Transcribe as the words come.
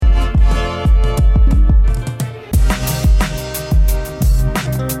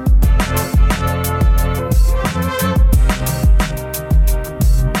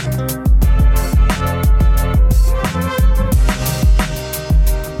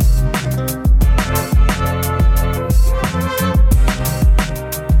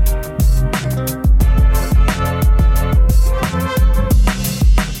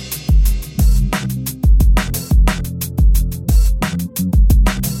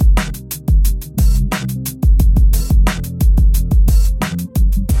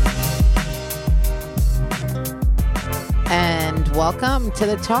welcome to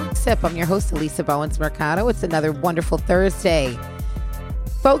the Talk Sip. I'm your host, Elisa Bowens Mercado. It's another wonderful Thursday.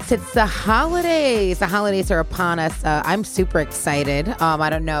 Folks, it's the holidays. The holidays are upon us. I'm super excited.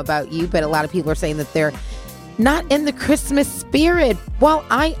 I don't know about you, but a lot of people are saying that they're not in the Christmas spirit. Well,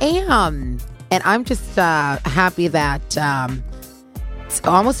 I am. And I'm just happy that it's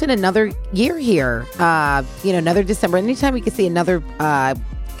almost been another year here. Another December. Anytime we can see another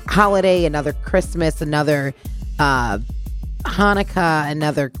holiday, another Christmas, another Hanukkah,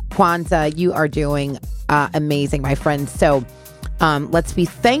 another Kwanzaa, you are doing amazing, my friends. So let's be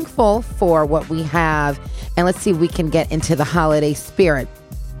thankful for what we have, and let's see if we can get into the holiday spirit.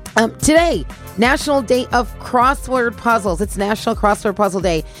 Today, National Day of Crossword Puzzles. It's National Crossword Puzzle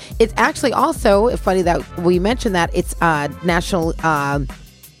Day. It's actually also funny that we mentioned that it's National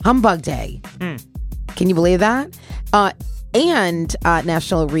Humbug Day. Can you believe that? And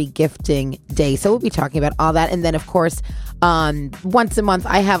National Regifting Day. So we'll be talking about all that. And then, of course, once a month,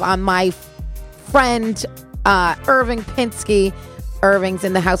 I have on my friend Irving Pinsky. Irving's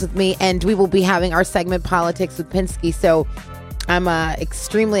in the house with me, and we will be having our segment Politics with Pinsky. So I'm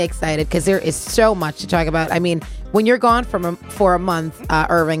extremely excited because there is so much to talk about. I mean, when you're gone for a month,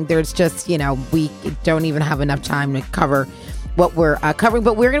 Irving, there's just, we don't even have enough time to cover what we're covering.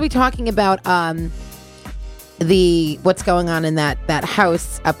 But we're going to be talking about what's going on in that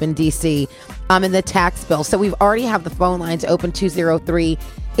house up in D.C. In the tax bill. So we've already have the phone lines open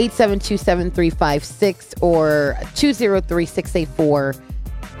 203-872-7356 or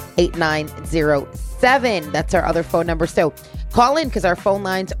 203-684-8907. That's our other phone number. So call in because our phone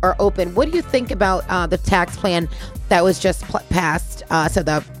lines are open. What do you think about the tax plan that was just passed? So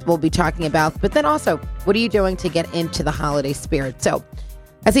that we'll be talking about. But then also, what are you doing to get into the holiday spirit? So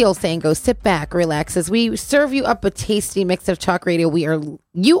as the old saying goes, sit back, relax as we serve you up a tasty mix of talk radio.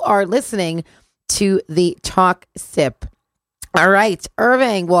 You are listening to the Talk Sip. All right,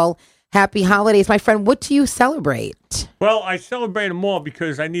 Irving. Well, happy holidays, my friend. What do you celebrate? Well, I celebrate them all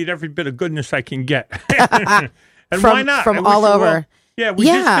because I need every bit of goodness I can get. And why not? From all over. We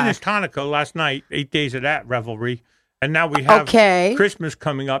just finished Hanukkah last night, 8 days of that revelry. And now we have Christmas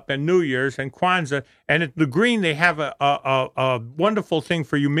coming up and New Year's and Kwanzaa. And at the Green, they have a wonderful thing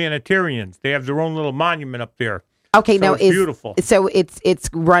for humanitarians. They have their own little monument up there. Okay, so it's beautiful. So it's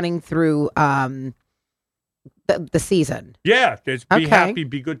running through the season. Yeah, just be happy,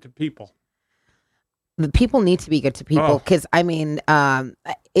 be good to people. The people need to be good to people because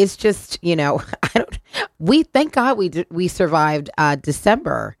it's just we thank God we survived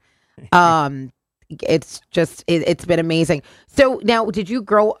December. It's just it's been amazing. So now, did you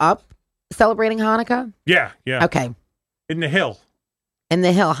grow up celebrating Hanukkah? Yeah. Okay. In the Hill. In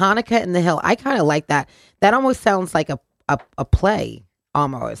the Hill, Hanukkah in the Hill. I kind of like that. That almost sounds like a play,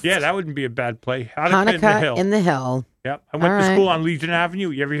 almost. Yeah, that wouldn't be a bad play. Hanukkah in the Hill. Yep. I went to school on Legion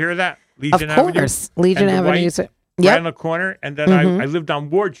Avenue. You ever hear of that? Legion Avenue. Of course. Legion Avenue. Right on the corner. And then I lived on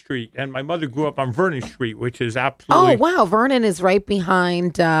Ward Street. And my mother grew up on Vernon Street, which is absolutely... Oh, wow. Vernon is right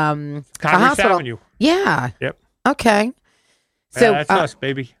behind the hospital. Avenue. Yeah. Yep. Okay. So that's us,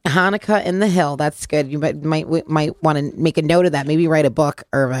 baby. Hanukkah in the Hill. That's good. You might want to make a note of that. Maybe write a book,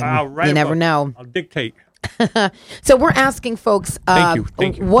 Irving. I'll write you never know. I'll dictate. So we're asking folks,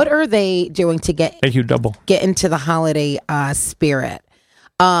 Thank you. What are they doing to get into the holiday spirit?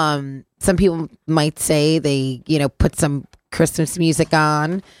 Some people might say they, put some Christmas music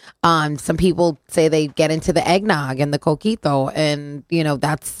on. Some people say they get into the eggnog and the coquito and,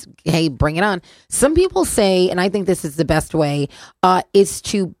 that's, hey, bring it on. Some people say, and I think this is the best way, is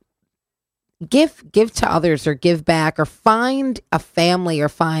to give to others or give back or find a family or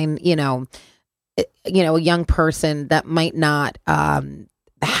find, a young person that might not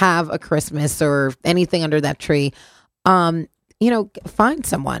have a Christmas or anything under that tree. Find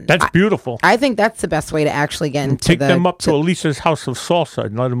someone. That's beautiful. I think that's the best way to actually get into Take them up to Elisa's house of salsa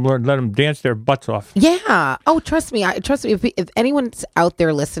and let them dance their butts off. Yeah. Oh, trust me. If anyone's out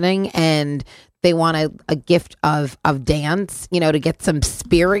there listening and they want a gift of dance, to get some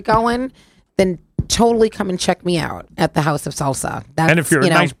spirit going, then totally come and check me out at the House of Salsa. And if you're a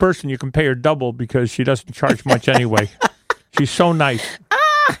nice person, you can pay her double because she doesn't charge much anyway. She's so nice.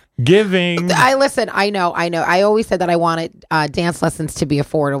 Giving. I know. I always said that I wanted dance lessons to be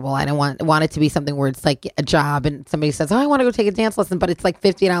affordable. I don't want it to be something where it's like a job and somebody says, "Oh, I want to go take a dance lesson," but it's like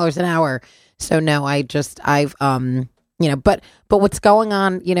 $50 an hour. So no, but what's going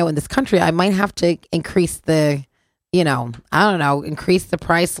on, in this country, I might have to increase the, increase the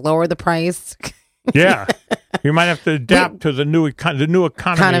price, lower the price. Yeah. You might have to adapt to the new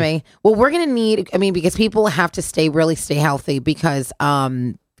economy. Well, we're going to need, because people have to stay healthy because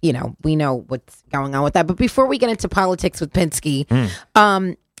we know what's going on with that. But before we get into politics with Pinsky,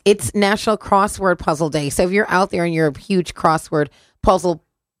 it's National Crossword Puzzle Day. So if you're out there and you're a huge crossword puzzle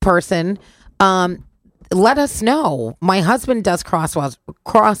person, let us know. My husband does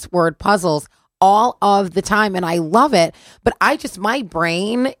crossword puzzles all of the time, and I love it. But my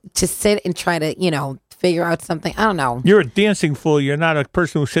brain to sit and try to, figure out something, I don't know. You're a dancing fool. You're not a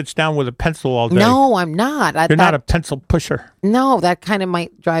person who sits down with a pencil all day. No, I'm not. You're not a pencil pusher. No, that kind of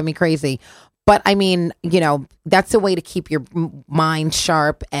might drive me crazy. But I mean, that's a way to keep your mind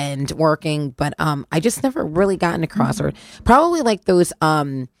sharp and working. But I just never really got into crossword. Probably like those,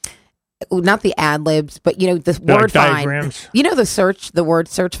 not the ad libs, but the word find. Diagrams. The word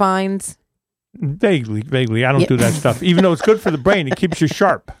search finds. Vaguely. I don't do that stuff. Even though it's good for the brain, it keeps you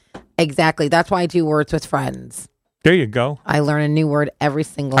sharp. Exactly. That's why I do Words with Friends. There you go. I learn a new word every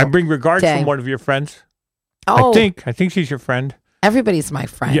single day. I bring regards from one of your friends. Oh. I think she's your friend. Everybody's my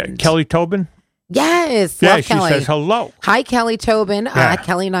friend. Yeah, Kelly Tobin? Yes. Yeah, Kelly. She says hello. Hi, Kelly Tobin. Yeah.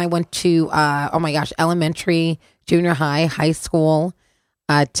 Kelly and I went to, elementary, junior high, high school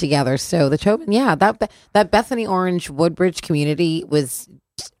together. So the Tobin, that Bethany Orange Woodbridge community was...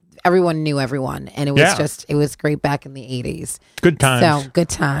 Everyone knew everyone, and it was it was great back in the 80s. Good times. So, good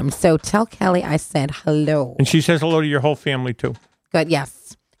times. So, tell Kelly I said hello. And she says hello to your whole family, too. Good,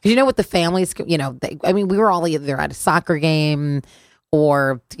 yes. Because what the families, we were all either at a soccer game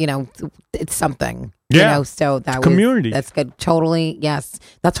or, it's something. Yeah. So that community. That's good. Totally, yes.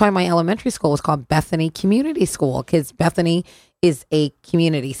 That's why my elementary school was called Bethany Community School, because Bethany is a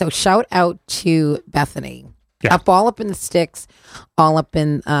community. So, shout out to Bethany. Yeah. All up in the sticks, all up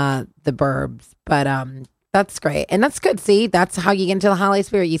in the burbs. But that's great. And that's good. See, that's how you get into the holiday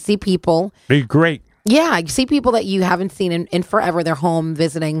spirit. You see people. They're great. Yeah, you see people that you haven't seen in forever. They're home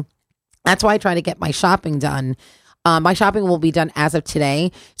visiting. That's why I try to get my shopping done. My shopping will be done as of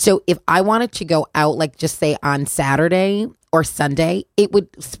today. So if I wanted to go out, like just say on Saturday or Sunday, it would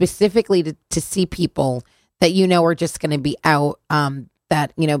specifically to see people that are just going to be out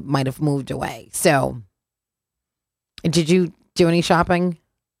that, might have moved away. So... Did you do any shopping?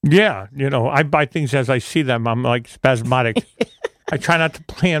 Yeah. I buy things as I see them. I'm like spasmodic. I try not to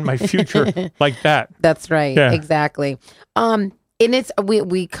plan my future like that. That's right. Yeah. Exactly. And it's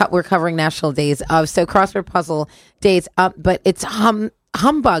we're covering National Days of crossword puzzle days, but it's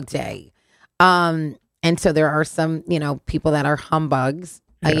Humbug Day. And so there are some, people that are humbugs,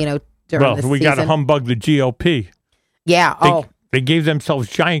 during the season. Got to humbug the GOP. Yeah. They gave themselves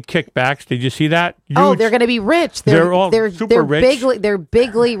giant kickbacks. Did you see that? Huge. Oh, they're going to be rich. They're all super rich. They're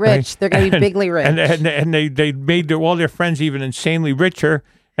bigly rich. They're going to be bigly rich. And they made all their friends even insanely richer.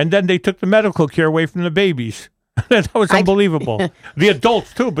 And then they took the medical care away from the babies. That was unbelievable. The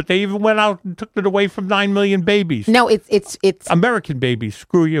adults too, but they even went out and took it away from 9 million babies. No, it's American babies.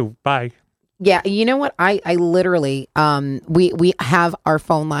 Screw you. Bye. Yeah, you know what? I literally we have our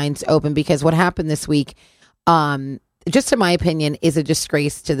phone lines open because what happened this week. Just in my opinion, is a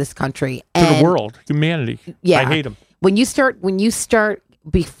disgrace to this country and to the world, humanity. Yeah, I hate them. When you start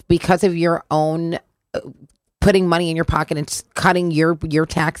because of your own putting money in your pocket and cutting your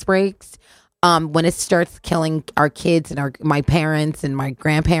tax breaks, when it starts killing our kids and my parents and my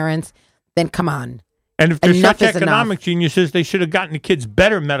grandparents, then come on. And if they're such economic geniuses, they should have gotten the kids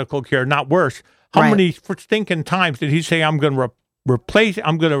better medical care, not worse. How many stinking times did he say, "I'm going to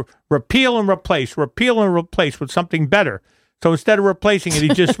I'm going to repeal and replace with something better"? So instead of replacing it, he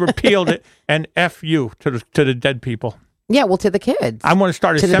just repealed it and F you to the dead people. Yeah, well, to the kids. I want to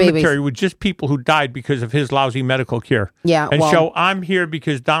start a cemetery with just people who died because of his lousy medical care. Yeah, and show I'm here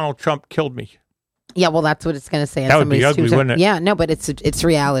because Donald Trump killed me. Yeah, well, that's what it's going to say. That would be ugly, wouldn't it? Yeah, no, but it's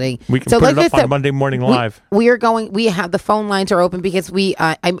reality. We can put it up on Monday Morning Live. We have the phone lines are open because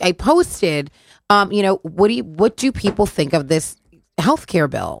I posted, what do people think of this healthcare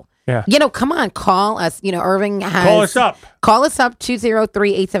bill? Yeah. Come on, call us. Irving has... Call us up.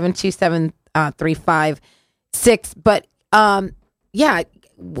 203-872-7356. But,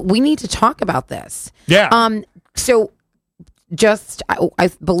 we need to talk about this. Yeah. So... I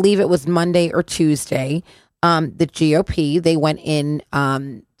believe it was Monday or Tuesday, the GOP, they went in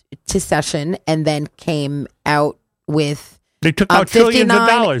to session and then came out with... They took out trillions of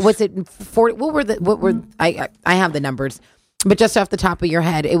dollars. Was it 40? I have the numbers, but just off the top of your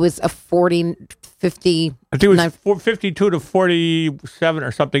head, it was a 50... I think it was 52 to 47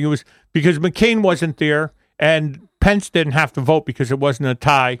 or something. It was because McCain wasn't there and Pence didn't have to vote because it wasn't a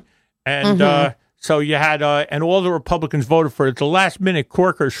tie. And... So you had, and all the Republicans voted for it. At the last minute,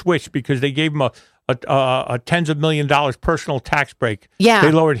 Corker switched because they gave him a a tens of $1 million personal tax break. Yeah,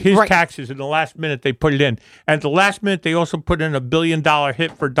 they lowered his taxes in the last minute. They put it in, and at the last minute they also put in $1 billion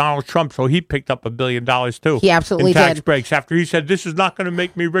hit for Donald Trump, so he picked up $1 billion too. He absolutely in tax did. breaks after he said, "This is not going to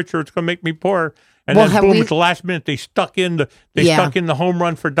make me richer; it's going to make me poorer." And then boom, at the last minute, they stuck in the home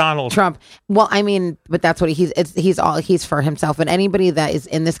run for Donald Trump. Well, I mean, but that's what he's for himself. And anybody that is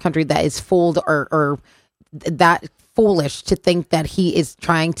in this country that is fooled or that foolish to think that he is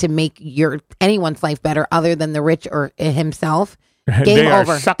trying to make anyone's life better other than the rich or himself, game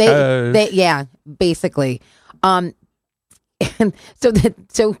over. Yeah, basically. And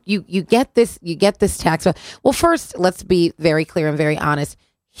so you get this tax. Well, first, let's be very clear and very honest.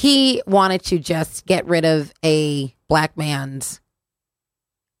 He wanted to just get rid of a black man's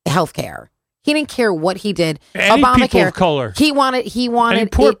health care. He didn't care what he did. Any Obamacare. People of color. He wanted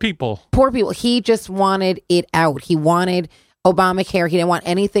poor people. Poor people. He just wanted it out. He wanted Obamacare. He didn't want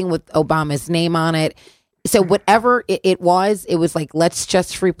anything with Obama's name on it. So whatever it was like, let's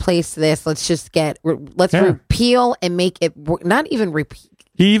just replace this. Let's repeal and make it not even repeal.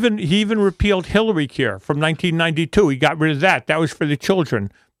 He even repealed Hillary Care from 1992. He got rid of that. That was for the children.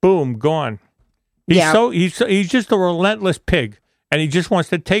 Boom, gone. He's just a relentless pig, and he just wants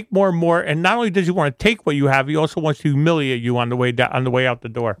to take more and more. And not only does he want to take what you have, he also wants to humiliate you on the way out the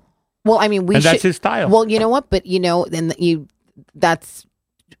door. Well, I mean, that's his style. Well, you know what? But that's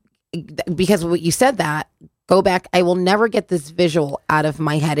because what you said that. Go back. I will never get this visual out of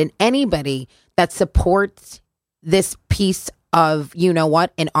my head. And anybody that supports this piece of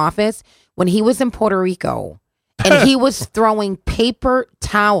in office, when he was in Puerto Rico and he was throwing paper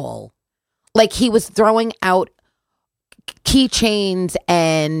towel, like he was throwing out keychains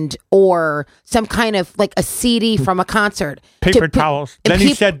or some kind of like a CD from a concert. Paper towels. Then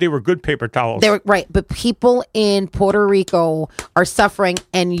he said they were good paper towels. They were right, but people in Puerto Rico are suffering,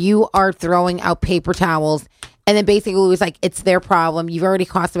 and you are throwing out paper towels. And then basically it was like, it's their problem. You've already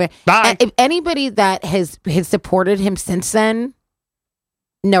cost them. If anybody that has supported him since then,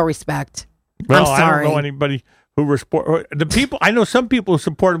 no respect. Well, I'm sorry. I don't know anybody who support the people. I know some people who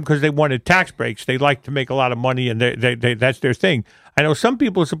support him because they wanted tax breaks. They like to make a lot of money, and they that's their thing. I know some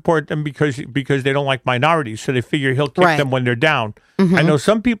people support them because they don't like minorities, so they figure he'll kick them when they're down. Mm-hmm. I know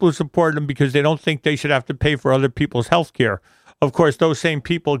some people who support him because they don't think they should have to pay for other people's health care. Of course, those same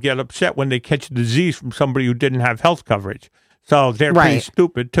people get upset when they catch a disease from somebody who didn't have health coverage. So they're pretty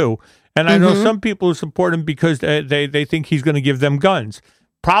stupid, too. And I know some people who support him because they think he's going to give them guns.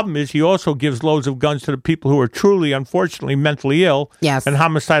 Problem is, he also gives loads of guns to the people who are truly, unfortunately, mentally ill and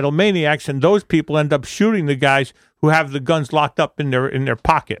homicidal maniacs, and those people end up shooting the guys who have the guns locked up in their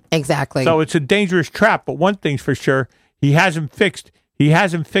pocket. Exactly. So it's a dangerous trap, but one thing's for sure, he hasn't fixed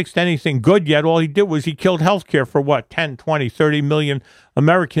anything good yet. All he did was he killed health care for 10, 20, 30 million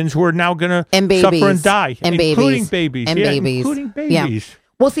Americans who are now going to suffer and die. Including babies. Including babies. Yeah.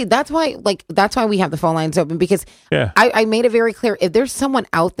 Well, see, that's why we have the phone lines open, because I made it very clear. If there's someone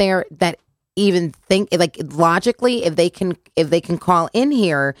out there that even think like logically, if they can call in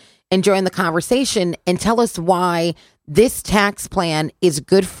here and join the conversation and tell us why this tax plan is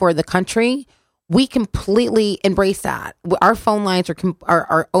good for the country, we completely embrace that. Our phone lines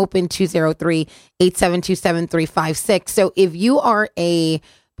are open 203-872-7356. So if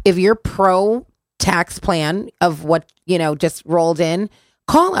you're pro tax plan of what just rolled in,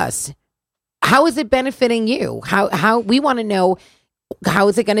 call us. How is it benefiting you? How we want to know, how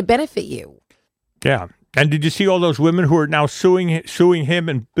is it going to benefit you? Yeah. And did you see all those women who are now suing him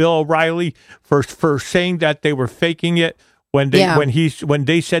and Bill O'Reilly for saying that they were faking it when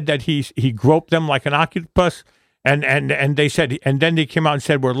they said that he groped them like an octopus, and they said, and then they came out and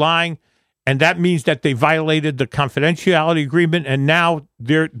said we're lying, and that means that they violated the confidentiality agreement, and now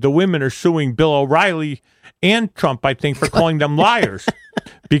the women are suing Bill O'Reilly and Trump, I think, for calling them liars.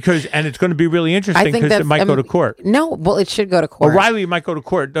 And it's going to be really interesting because it might go to court. No, well, it should go to court. O'Reilly might go to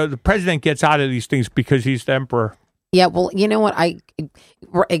court. The president gets out of these things because he's the emperor. Yeah, well, you know what?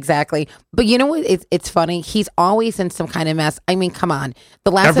 Exactly. But you know what? It's funny. He's always in some kind of mess. I mean, come on.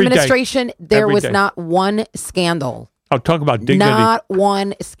 The last administration, there was not one scandal. Oh, talk about dignity. Not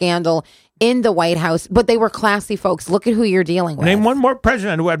one scandal in the White House, but they were classy folks. Look at who you're dealing with. Name one more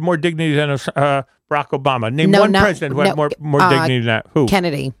president who had more dignity than Barack Obama. Name one president who had more dignity than that. Who?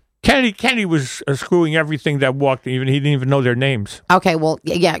 Kennedy. Kennedy was screwing everything that walked. He didn't even know their names. Okay, well,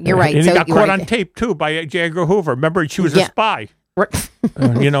 yeah, you're right. And he got caught on tape too by J. Edgar Hoover. Remember, she was a spy.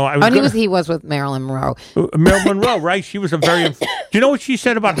 He was with Marilyn Monroe. Marilyn Monroe, right? She was a very. Do you know what she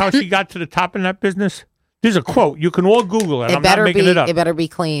said about how she got to the top in that business? There's a quote. You can all Google it. I'm not making it up. It better be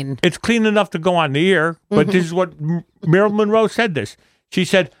clean. It's clean enough to go on the air, but this is what Marilyn Monroe said. She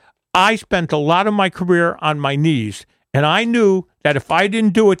said, I spent a lot of my career on my knees, and I knew that if I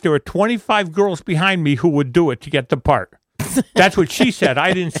didn't do it, there were 25 girls behind me who would do it to get the part. That's what she said.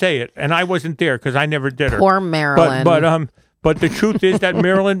 I didn't say it, and I wasn't there because I never did her. Poor Marilyn. But the truth is that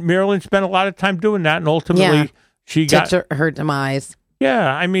Marilyn spent a lot of time doing that, and ultimately she got to her demise.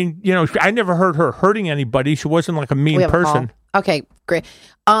 Yeah, I mean, I never heard her hurting anybody. She wasn't like a mean person. Okay, great.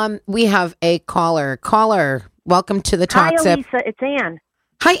 We have a caller. Caller, welcome to the Talk Hi, Zip. Elisa. It's Ann.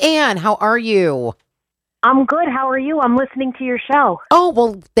 Hi, Ann. How are you? I'm good. How are you? I'm listening to your show. Oh,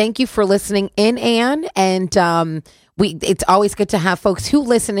 well, thank you for listening in, Ann. And it's always good to have folks who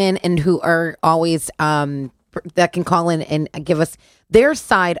listen in and who are always that can call in and give us their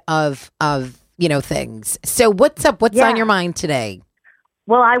side of things. So what's up? What's on your mind today?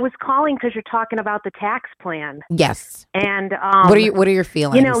 Well, I was calling because you're talking about the tax plan. Yes. And what are your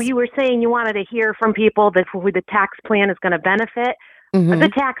feelings? You were saying you wanted to hear from people that who the tax plan is going to benefit. Mm-hmm. The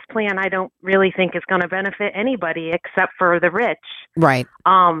tax plan, I don't really think is going to benefit anybody except for the rich. Right.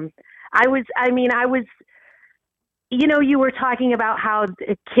 You were talking about how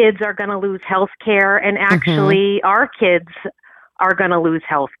kids are going to lose health care, and actually our kids are going to lose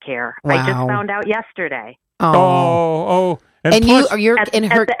health care. Wow. I just found out yesterday. Oh. And plus, you're at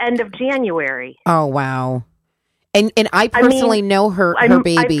the end of January. Oh, wow. And I personally know her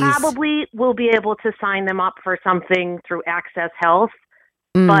babies. I probably will be able to sign them up for something through Access Health,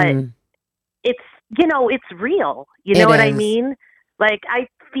 but it's real. You know what I mean? Like, I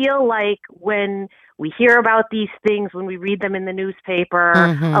feel like when we hear about these things, when we read them in the newspaper,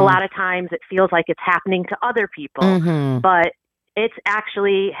 a lot of times it feels like it's happening to other people, but it's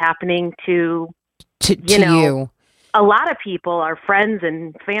actually happening to you. A lot of people, our friends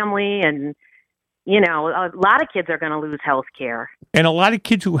and family, and a lot of kids are going to lose health care. And a lot of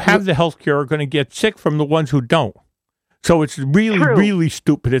kids who have the health care are going to get sick from the ones who don't. So it's really, really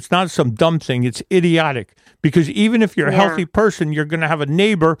stupid. It's not some dumb thing. It's idiotic. Because even if you're a healthy person, you're going to have a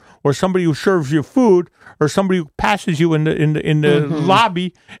neighbor or somebody who serves you food or somebody who passes you in the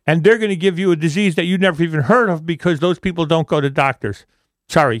lobby, and they're going to give you a disease that you never even heard of because those people don't go to doctors.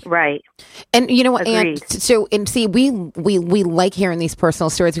 Sorry. Right. And you know what, Ann, we like hearing these personal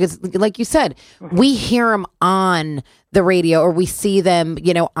stories because, like you said, we hear them on the radio or we see them,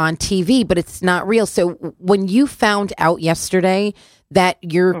 on TV, but it's not real. So when you found out yesterday that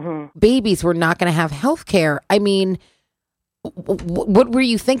your babies were not going to have health care, I mean, what were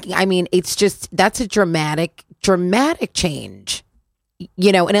you thinking? I mean, that's a dramatic change,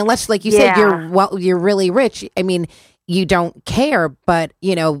 and unless, like you said, you're really rich. I mean, you don't care, but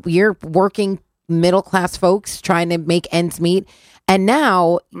you're working middle class folks trying to make ends meet, and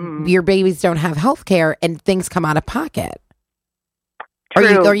now your babies don't have health care and things come out of pocket.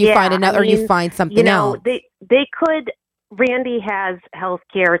 True. Or you find another, or you find something else. They could. Randy has health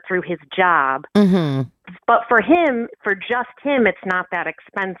care through his job, but for just him, it's not that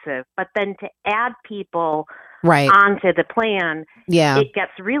expensive. But then to add people onto the plan, it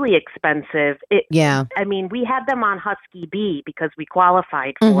gets really expensive. I mean, we had them on Husky B because we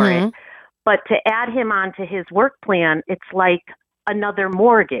qualified for it. But to add him onto his work plan, it's like another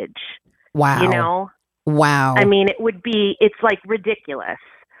mortgage. Wow. Wow. I mean, it's like ridiculous.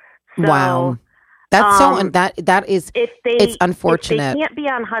 So, wow. That's that is, it's unfortunate. If they can't be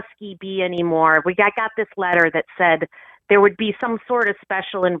on Husky B anymore, I got this letter that said there would be some sort of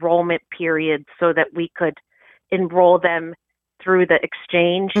special enrollment period so that we could enroll them through the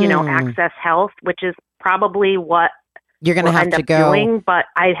exchange, Access Health, which is probabally what you're going to have to go doing, but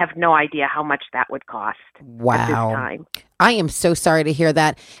I have no idea how much that would cost. Wow. At this time. I am so sorry to hear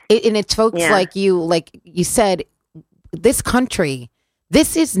that. And it's folks like you said, this country,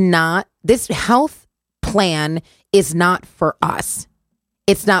 this health plan is not for us.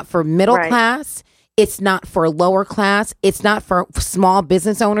 It's not for middle class. It's not for lower class. It's not for small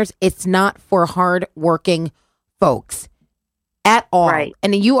business owners. It's not for hardworking folks at all. Right.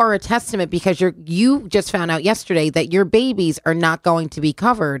 And you are a testament because you just found out yesterday that your babies are not going to be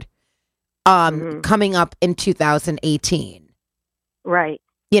covered coming up in 2018. Right.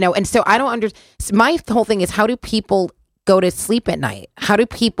 And so I don't understand. My whole thing is, how do people go to sleep at night? How do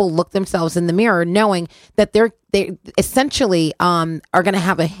people look themselves in the mirror knowing that they essentially are going to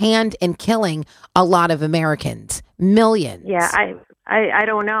have a hand in killing a lot of Americans, millions? Yeah, I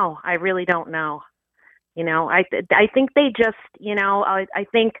don't know. I really don't know. I think they just, I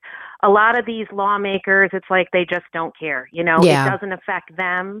think a lot of these lawmakers, it's like they just don't care. It doesn't affect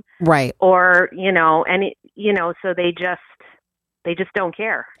them, right? Or so they just don't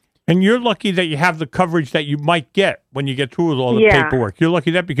care. And you're lucky that you have the coverage that you might get when you get through with all the paperwork. You're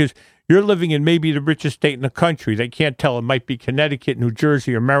lucky that because you're living in maybe the richest state in the country. They can't tell. It might be Connecticut, New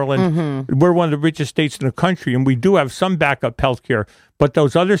Jersey, or Maryland. Mm-hmm. We're one of the richest states in the country, and we do have some backup health care. But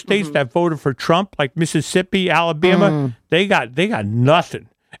those other states that voted for Trump, like Mississippi, Alabama, they got nothing.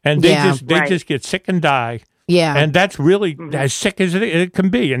 And they just get sick and die. Yeah. And that's really as sick as it can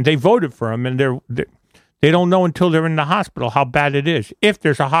be. And they voted for him, and they don't know until they're in the hospital how bad it is, if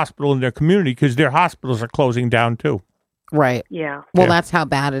there's a hospital in their community, because their hospitals are closing down too. Right. Yeah. Well, that's how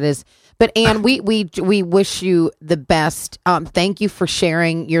bad it is. But Ann, we wish you the best. Thank you for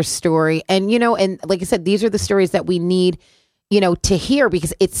sharing your story. And, and like I said, these are the stories that we need, to hear,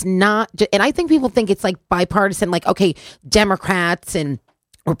 because it's not, and I think people think it's like bipartisan, like, okay, Democrats and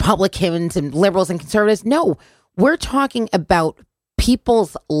Republicans and liberals and conservatives. No, we're talking about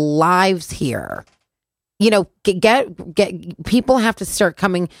people's lives here. Get people have to start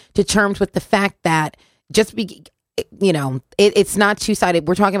coming to terms with the fact that it's not two-sided.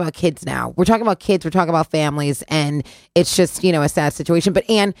 We're talking about kids now. We're talking about kids. We're talking about families, and it's just, a sad situation. But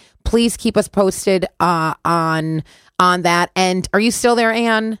Ann, please keep us posted on that. And are you still there,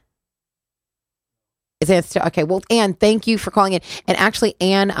 Ann? Is Ann still okay? Well, Ann, thank you for calling in. And actually,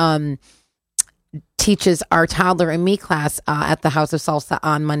 Ann teaches our toddler and me class at the House of Salsa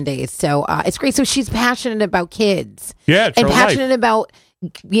on Mondays. So it's great. So she's passionate about kids. Yeah, and passionate about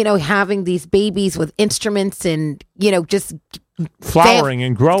having these babies with instruments and just flowering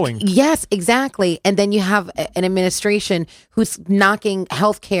and growing. Yes, exactly. And then you have an administration who's knocking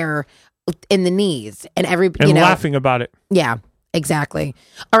healthcare in the knees, and laughing about it. Yeah. Exactly.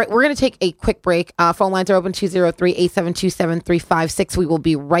 All right, we're going to take a quick break. Phone lines are open 203-872-7356. We will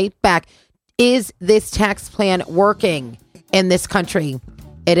be right back. Is this tax plan working in this country?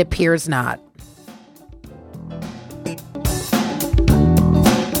 It appears not.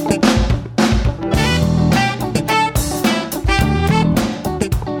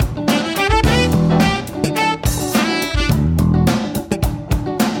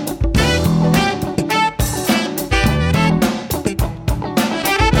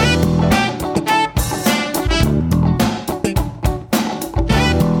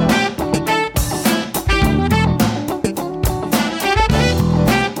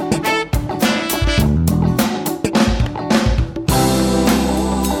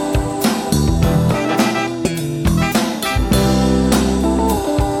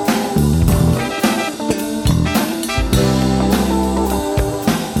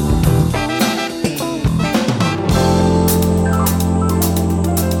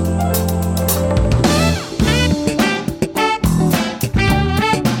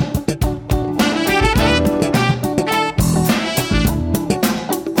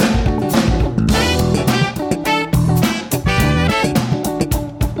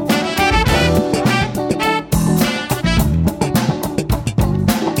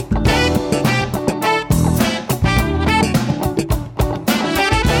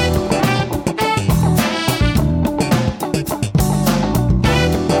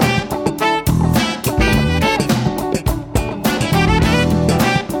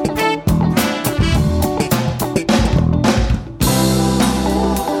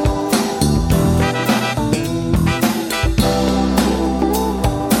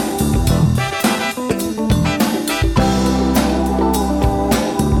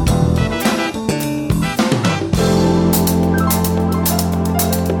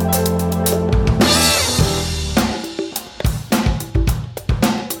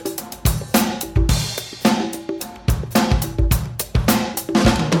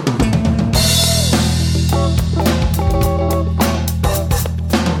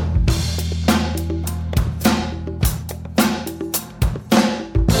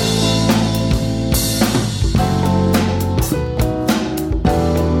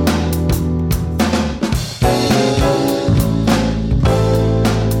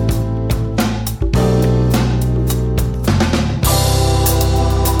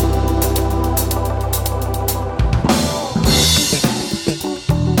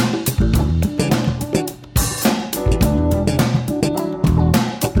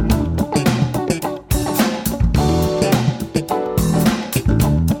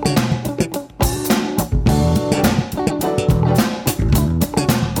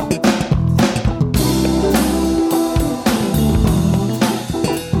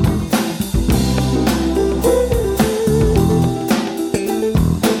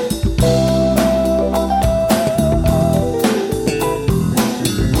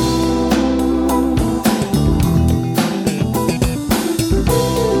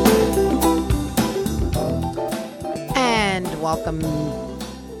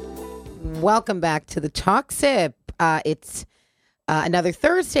 Welcome back to the Talk Sip. It's another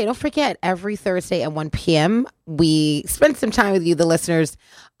Thursday. Don't forget, every Thursday at 1 p.m., we spend some time with you, the listeners.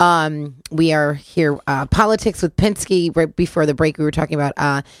 We are here, Politics with Pinsky. Right before the break, we were talking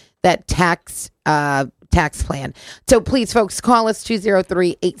about that tax plan. So please, folks, call us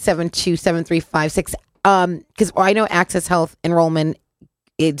 203-872-7356. Because I know Access Health enrollment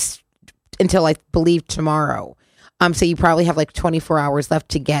is until I believe tomorrow. So you probably have like 24 hours left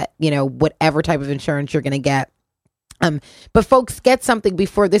to get, whatever type of insurance you're going to get. But folks, get something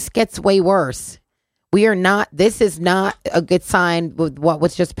before this gets way worse. This is not a good sign with what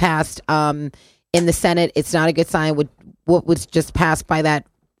was just passed in the Senate. It's not a good sign with what was just passed by that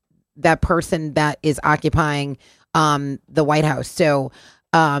person that is occupying the White House. So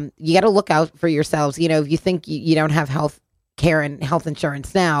you got to look out for yourselves. If you think you don't have health care and health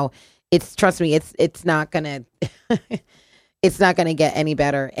insurance now, trust me, it's not gonna it's not gonna get any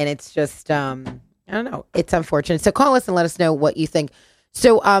better. And it's just I don't know. It's unfortunate. So call us and let us know what you think.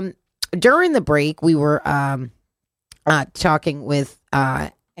 So during the break, we were talking with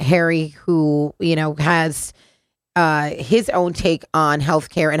Harry, who has his own take on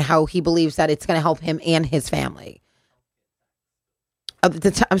healthcare and how he believes that it's going to help him and his family.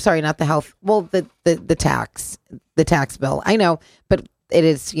 I'm sorry, not the health. Well, the tax bill. I know, but it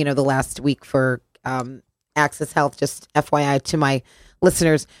is, the last week for Access Health, just FYI to my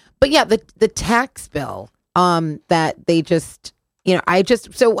listeners. But yeah, the tax bill that they just,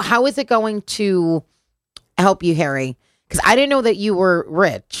 so how is it going to help you, Harry? Because I didn't know that you were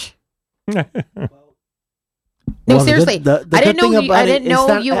rich. No, seriously, I didn't know you. I didn't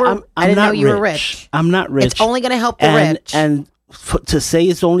know you were. I didn't know you were rich. I'm not rich. It's only going to help the rich. And to say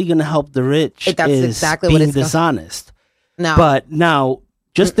it's only going to help the rich is exactly being dishonest. No. But now,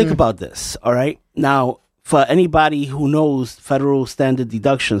 just think about this, all right? Now, for anybody who knows federal standard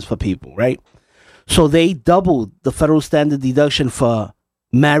deductions for people, right? So they doubled the federal standard deduction for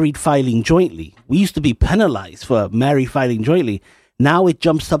married filing jointly. We used to be penalized for married filing jointly. Now it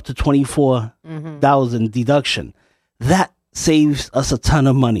jumps up to $24,000 deduction. That saves us a ton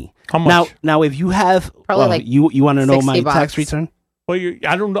of money. How much? Now, if you have, you want to know my tax return? Well,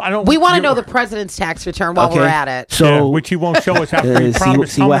 I don't know. We want to know the president's tax return while we're at it. So, which he won't show us after he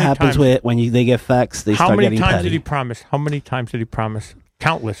promised. See what happens when they get faxed. They start getting petty. How many times did he promise? How many times did he promise?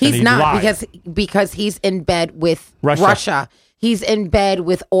 Countless. He's not because he's in bed with Russia. He's in bed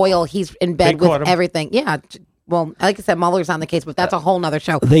with oil. He's in bed with everything. Yeah. Well, like I said, Mueller's on the case, but that's a whole nother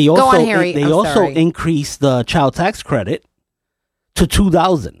show. Go on, Harry. They also increased the child tax credit to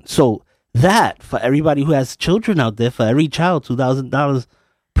 $2,000. So that, for everybody who has children out there, for every child, $2,000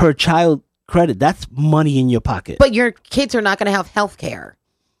 per child credit, that's money in your pocket. But your kids are not going to have health care.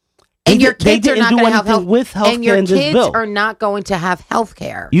 And your kids are not going to have health care. And your kids are not going to have health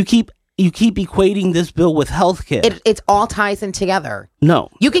care. You keep equating this bill with health care. It's all ties in together. No.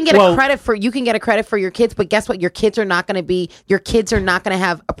 You can get a credit for your kids, but guess what? Your kids are not going to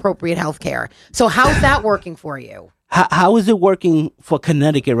have appropriate health care. So how's that working for you? How is it working for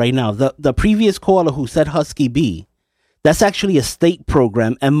Connecticut right now? The previous caller who said Husky B, that's actually a state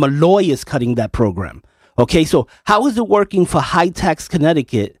program, and Malloy is cutting that program. Okay, so how is it working for high-tax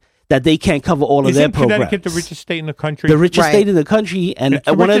Connecticut that they can't cover all of their programs? Isn't Connecticut the richest state in the country? The richest state in the country, and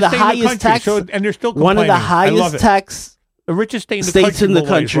one of the highest tax. And they're still one of the highest tax. The richest state in the states in the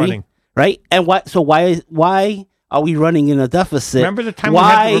country, right? And why are we running in a deficit? Remember the time?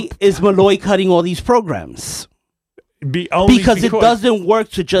 Why is Malloy cutting all these programs? Because it doesn't work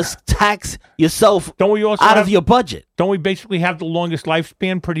to just tax yourself out of your budget. Don't we basically have the longest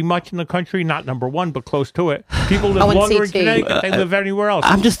lifespan pretty much in the country? Not number one, but close to it. People live longer in Connecticut than they live anywhere else.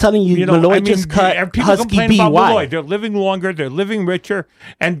 I'm just telling you, Malloy just cut Husky B. Why? They're living longer, they're living richer,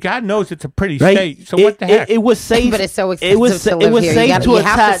 and God knows it's a pretty state. So what the heck? It was safe. But it's so expensive to live here. You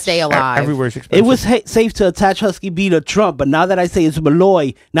have to stay alive. Everywhere's expensive. It was safe to attach Husky B to Trump, but now that I say it's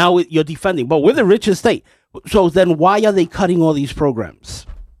Malloy, now you're defending. But we're the richest state. So then why are they cutting all these programs?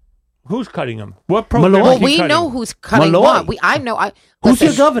 Who's cutting them? What program? Well, we know who's cutting what. Who's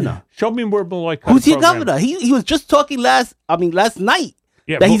your governor? Show me where Malloy cut. Who's your governor? He was just talking last night.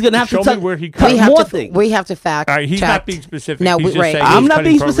 Yeah, that he's going to have to show me where he cut more things. We have to fact check. All right, he's not being specific. No, I'm not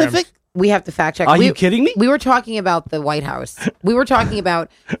being specific. We have to fact check. Are you kidding me? We were talking about the White House. We were talking about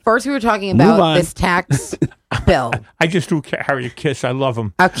this tax bill. I just threw Harry a kiss. I love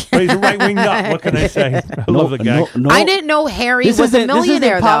him. Okay. But he's a right-wing nut. What can I say? I love the guy. I didn't know Harry was a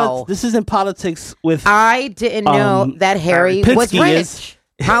millionaire, though. This isn't politics with... I didn't know that Harry was rich.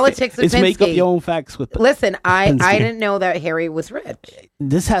 Politics with It's Pinsky. make up your own facts with Listen, I Pinsky. didn't know that Harry was rich.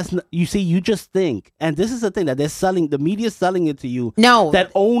 This has, you see, you just think, and this is the thing that they're selling, the media's selling it to you. No.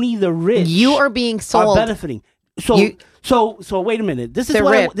 That only the rich You are being sold. are benefiting. So wait a minute. This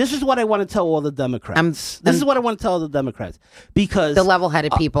is what I want to tell all the Democrats. This is what I want to tell the Democrats, because the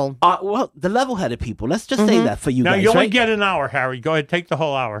level-headed people. Well, the level-headed people. Let's just say that for you now, guys. You only right? get an hour, Harry. Go ahead, take the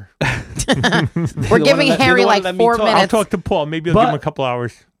whole hour. We're giving Harry like 4 minutes. I'll talk to Paul. Maybe I'll give him a couple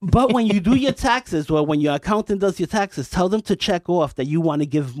hours. But when you do your taxes, or when your accountant does your taxes, tell them to check off that you want to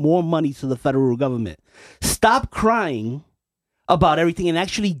give more money to the federal government. Stop crying about everything and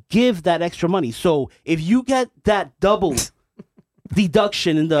actually give that extra money. So if you get that double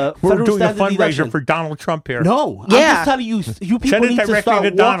deduction in the We're federal doing a standard fundraiser deduction, for Donald Trump here. No, Yeah. I'm just telling you, you people Send it need to directly start to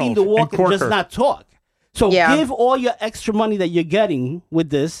walking Donald the walk in and just Corker. not talk. So Yeah. give all your extra money that you're getting with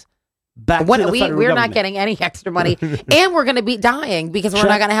this back to the federal We're government. not getting any extra money, and we're going to be dying because we're Check.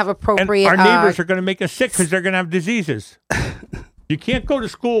 not going to have And appropriate. our neighbors are going to make us sick because they're going to have diseases. You can't go to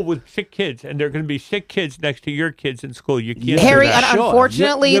school with sick kids, and there are going to be sick kids next to your kids in school. You can't. Harry, do that. and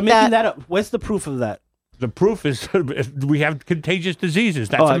unfortunately, you're making that up. Where's the proof of that? The proof is we have contagious diseases.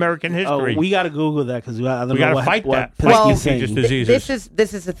 That's American history. We got to Google that because I don't know We got to what, fight what that. Pinsky's Fight saying. contagious diseases.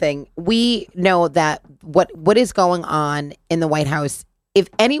 this is the thing. We know that what is going on in the White House. If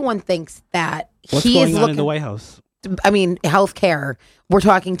anyone thinks that What's he going is on looking in the White House? I mean, healthcare. We're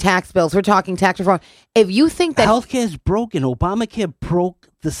talking tax bills. We're talking tax reform. If you think that Healthcare is broken. Obamacare broke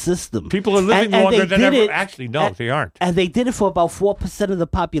the system. People are living And longer they than did ever. it- Actually, no, they aren't. And they did it for about 4% of the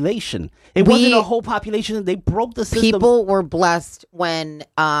population. It wasn't a whole population. They broke the system. people were blessed when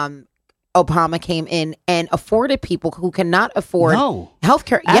Obama came in and afforded people who cannot afford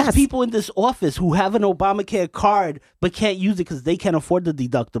healthcare. Ask Yes, people in this office who have an Obamacare card but can't use it because they can't afford the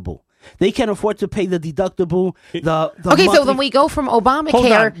deductible. They can't afford to pay the deductible. The okay, so monthly- then we go from Hold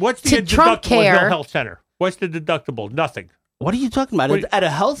Obamacare on. What's to the Trump deductible at Hill care. Health Center? What's the deductible? Nothing. What are you talking about? Wait, At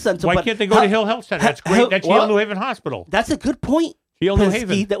a health center? Why but can't they go to Hill Health Center? That's great. That's Yale New Haven Hospital. That's a good point. Yale New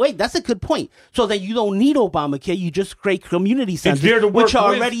Pinsky. Haven. Wait, that's a good point. So that you don't need Obamacare, you just create community centers, there to work which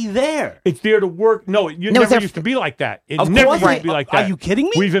are with. already there. It's there to work. No, it No, never they're- used to be like that. It Of never course used it- to be like Are that. you kidding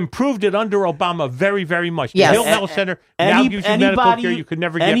me? We've improved it under Obama very, very much. Yes. The Hill Health Center now gives you medical care you could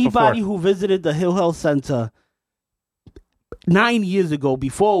never get before. Anybody who visited the Hill Health Center 9 years ago,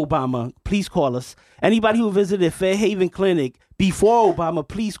 before Obama, please call us. Anybody who visited Fairhaven Clinic before Obama,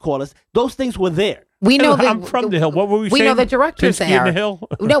 please call us. Those things were there. We know that I'm from the Hill. What were we We saying? know the directors Pinsky there. in the Hill?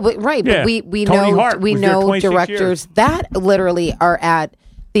 No, but right, Yeah. but we Tony know Hart we was there know 26 directors years. that literally are at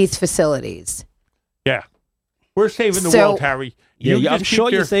these facilities. Yeah. We're saving the So- world, Harry. Yeah, You I'm just keep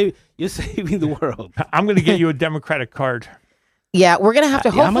sure your- you're saving the world. I'm going to get you a Democratic card. Yeah, we're gonna have to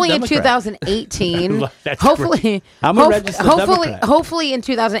Yeah, I'm a hopefully in Democrat. 2018. That's hopefully, I'm a registered Democrat. hopefully in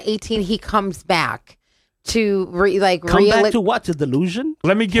 2018 he comes back to Come back to what? To delusion?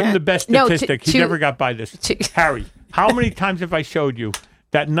 Let me give him the best No, statistic. He never got by this. Harry, how many times have I showed you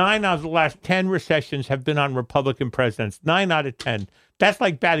that 9 out of the last 10 recessions have been on Republican presidents? 9 out of 10. That's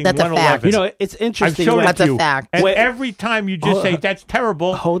like batting That's a 111. fact. You know, it's I've interesting. shown when- it That's to a you. fact. And Wait. every time you just say that's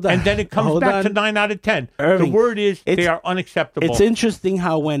terrible, Hold on. and then it comes Hold back to on. 9 out of 10. Irving, the word is they it's- are unacceptable. It's interesting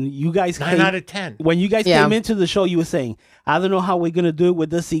how when you guys 9 out of 10. when you guys Yeah. came into the show, you were saying, "I don't know how we're gonna do it with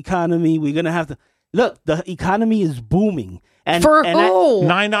this economy. We're gonna have to look. The economy is booming, and For and who?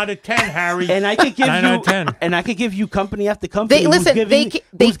 9 out of 10, Harry. and I could give 9 out of 10. and I could give you company after company. They- who's listen, giving,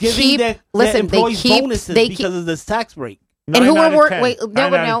 they who's giving keep- their listen, they employees keep- bonuses they because of this tax break. And who 9 out are of working? 10. Wait, 9 no,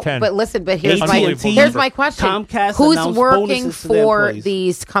 out but of no. 10. But listen, but here's Unbelievable. here's my question: Comcast Who's announced working bonuses to their for employees.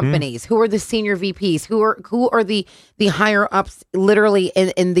 these companies? Who are the senior VPs? Who are the higher ups? Literally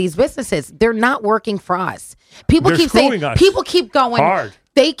in these businesses, they're not working for us. People They're keep saying. screwing us. People keep going Hard.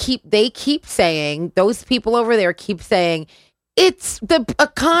 They keep saying. Those people over there keep saying, "It's the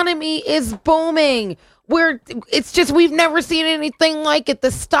economy is booming." It's just we've never seen anything like it.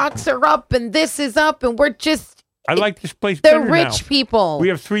 The stocks are up and this is up and we're just. I like this place The better rich now. people. We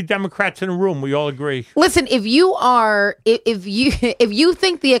have 3 Democrats in a room. We all agree. Listen, if you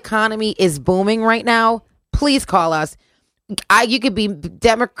think the economy is booming right now, please call us. You could be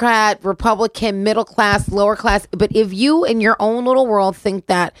Democrat, Republican, middle class, lower class, but if you in your own little world think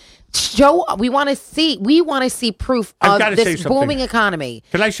that, we want to see proof I've of gotta say this something. booming economy.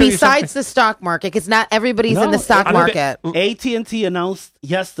 Can I show you besides something? the stock market, because not everybody's in No, the stock I'm market. AT&T announced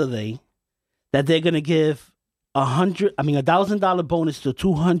yesterday that they're going to give $1,000 bonus to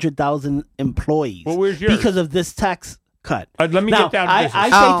 200,000 employees. Well, where's yours? Because of this tax cut. Let me Now, get down to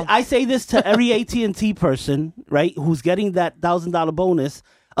business. I say this to every AT&T person, right, who's getting that $1,000 bonus.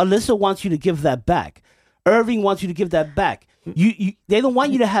 Alyssa wants you to give that back. Irving wants you to give that back. they don't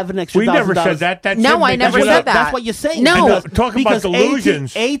want you to have an extra. We never said that. I never said that. That's what you're saying. No, talking about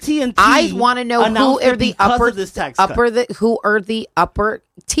delusions. AT&T. I want to know who are the who are the upper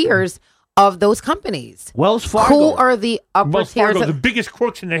tiers of those companies. Wells Fargo. Who are the upper tiers? The biggest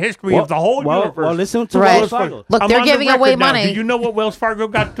crooks in the history of the whole universe. Well, listen to Wells Fargo. Look, they're giving away money. Do you know what Wells Fargo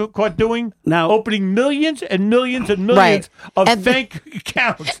got caught doing? Now, opening millions and millions and millions of fake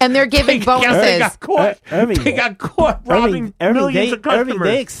accounts. And they're giving bonuses. They got caught. They got caught robbing millions of customers.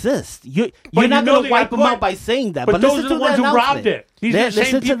 They exist. You're not going to wipe them out by saying that. But those are the ones who robbed it. These are the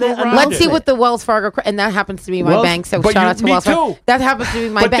same people who robbed it. Let's see what the Wells Fargo, and that happens to be my bank, so shout out to Wells Fargo. That happens to be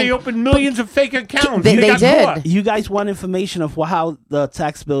my bank. But they opened millions of fake accounts. They did. You guys want information of how the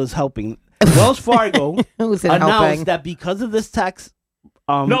tax bill is helping. Wells Fargo announced that because of this tax...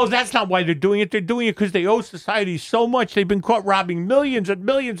 no, that's not why they're doing it. They're doing it because they owe society so much. They've been caught robbing millions and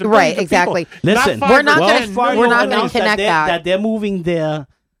millions and millions of exactly. people. Listen, we're not going to connect that they're moving their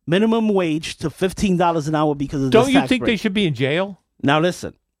minimum wage to $15 an hour because of this tax Don't you think break. they should be in jail? Now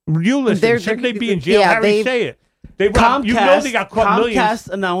listen. You listen. Shouldn't they be in jail? Harry, say it. They Comcast, you know they got caught millions. Comcast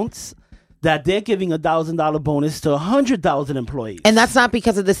announced that they're giving a $1,000 bonus to 100,000 employees. And that's not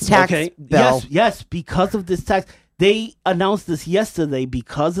because of this tax bill. Yes, because of this tax. They announced this yesterday.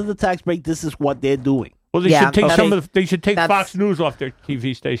 Because of the tax break, this is what they're doing. Well, they should take Fox News off their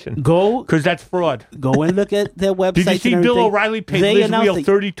TV station. Because that's fraud. Go and look at their website. Did you see Bill O'Reilly paid Liz Wheel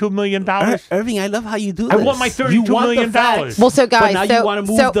 $32 million? Irving, I love how you do this. I want my $32 million. Well, so guys,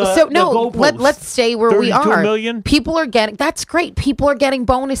 let's stay where we are. $32 million? People are getting, that's great. People are getting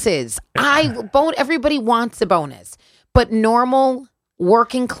bonuses. Everybody wants a bonus. But normal,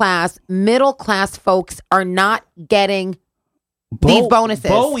 working class, middle class folks are not getting these bonuses.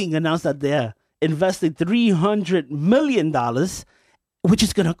 Boeing announced that they're invested $300 million, which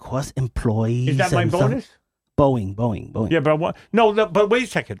is going to cost employees. Is that my bonus? Boeing. Yeah, but wait a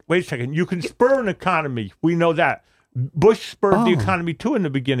second. You can spur an economy. We know that. Bush spurred the economy too in the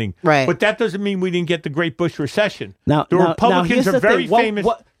beginning, right? But that doesn't mean we didn't get the Great Bush recession. Now, the Republicans are very famous.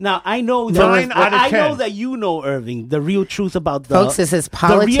 Now I know that you know, Irving, the real truth about the folks. This is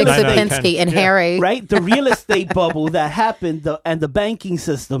politics of Pinsky and Harry, right? The real estate bubble that happened, and the banking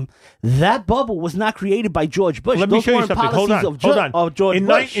system. That bubble was not created by George Bush. Let me show you something. Hold on. Of George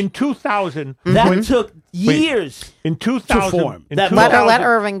Bush. In 2000, that took years in 2000 to form. Let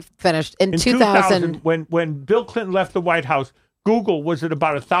Irving finish. In 2000, when Bill Clinton left the White House, Google was at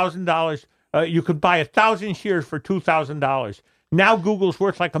about $1,000. You could buy 1,000 shares for $2,000. Now Google's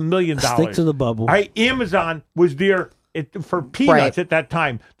worth like $1 million. Stick to the bubble. All right, Amazon was there for peanuts at that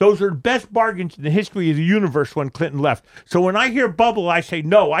time. Those are the best bargains in the history of the universe when Clinton left. So when I hear bubble, I say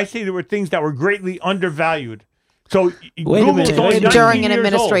no. I say there were things that were greatly undervalued. So Google's only during an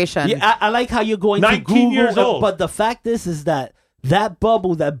administration. Yeah, I like how you're going to Google. Years old. But the fact is that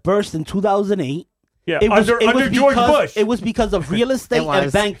bubble that burst in 2008. Yeah, under George Bush. It was because of real estate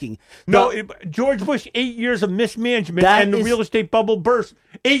and banking. George Bush, 8 years of mismanagement and the real estate bubble burst.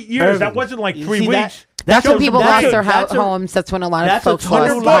 8 years. Irving, that wasn't like 3 weeks. That's when people lost their homes. That's when a lot of folks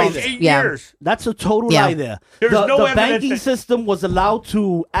lost homes. 8 years. That's a total lie there. The banking system was allowed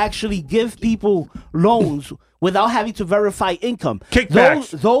to actually give people loans without having to verify income.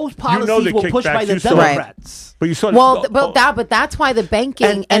 Kickbacks. Those policies were pushed by the Democrats. But you saw but that's why the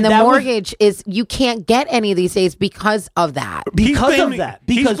banking and the mortgage is you can't get any of these days because of that. Because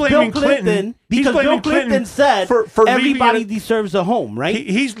Bill Clinton said everybody deserves a home, right?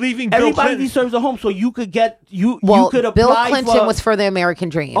 He's leaving Bill Clinton. Everybody deserves a home, so you could get you could apply. Bill Clinton was for the American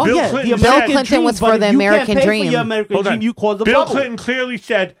dream. Oh, Bill Clinton was for the American dream. Bill Clinton clearly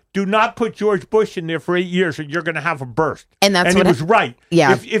said, do not put George Bush in there for 8 years or you're going to have a burst. And he was right.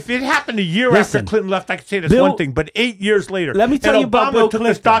 Yeah. If it happened a year after Clinton left, I could say that's one thing. But 8 years later. Let me tell you about Bill Clinton. Obama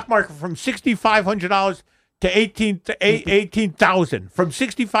took the stock market from $6,500 to 18,000. From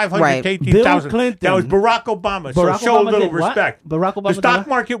 6,500 to 18,000. That was Barack Obama. So show a little respect. Barack Obama. The stock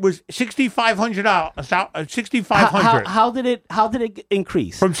market was $6,500. 6,500. How did it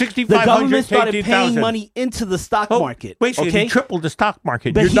increase? From 6,500 the government to 18,000. started paying money into the stock market. Wait, he tripled the stock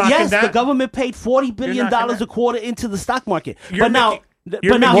market. But the government paid $40 billion a quarter into the stock market. Now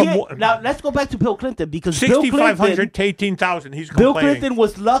let's go back to Bill Clinton because 6,500 to 18,000. He's complaining. Bill Clinton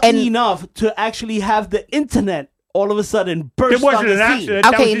was lucky enough to actually have the internet all of a sudden burst. It wasn't an accident.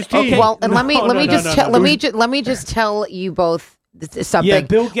 That was his team. Well, and let me just tell you both something. Yeah,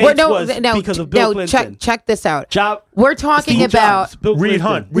 Bill Gates was because of Bill Clinton. Check this out. We're talking about Reed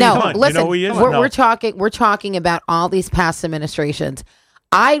Hunt. No, listen. You know who he is? We're talking about all these past administrations.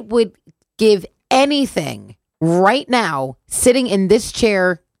 I would give anything right now, sitting in this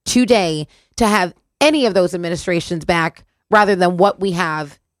chair today, to have any of those administrations back rather than what we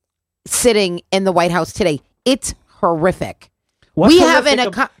have sitting in the White House today. It's horrific. What's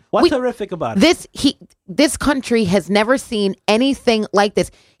horrific about it? This country has never seen anything like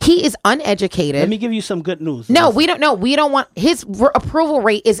this. He is uneducated. Let me give you some good news. No, we don't know. We don't want his approval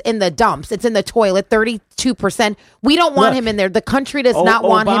rate is in the dumps. It's in the toilet, 32%. We don't want him in there. The country does not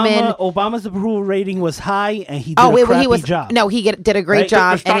want him in. Obama's approval rating was high, and he did a crappy job. No, he did a great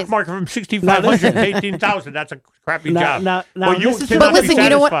job. The stock market from 6,500 to 18,000. That's a crappy job. But listen, you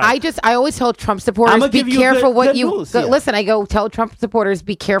know what? I always tell Trump supporters, be careful what you listen. I go tell Trump supporters,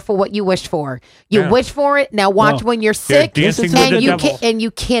 be careful what you wish for. You wish for it. Now watch when you're sick, and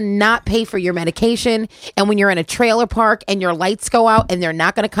you cannot pay for your medication. And when you're in a trailer park and your lights go out and they're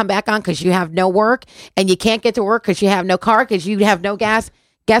not going to come back on because you have no work and you can't get to work because you have no car because you have no gas.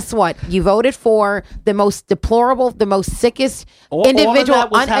 Guess what? You voted for the most deplorable, the most sickest individual,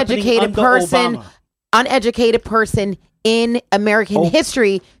 uneducated person in American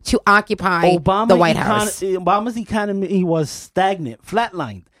history to occupy the White House. Obama's economy was stagnant,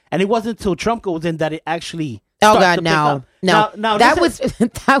 flatlined. And it wasn't until Trump goes in that it actually no. That was a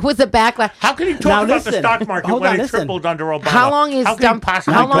backlash. How can he talk about the stock market when it tripled under Obama? How long has Trump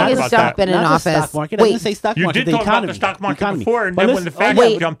been in office? Stock market. I didn't say stock market. You did talk about the stock market before, and then when the Fed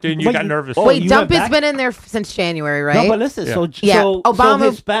jumped in, you got nervous. Wait, Trump has been in there since January, right? No, but listen. So Obama,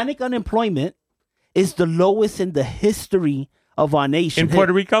 Hispanic unemployment is the lowest in the history of our nation. In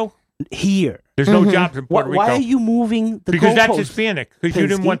Puerto Rico? Here. There's no jobs in Puerto Rico. Why are you moving the Because that's Hispanic. Because you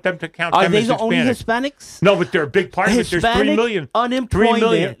didn't want them to count them as Hispanic. Are they the only Hispanics? No, but they're a big part of it. There's 3 million. Unemployment. 3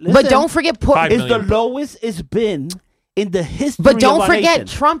 million. Listen, but don't forget, is the lowest it's been in the history But don't of our forget,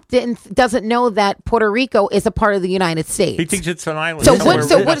 nation. Trump doesn't know that Puerto Rico is a part of the United States. He thinks it's an island.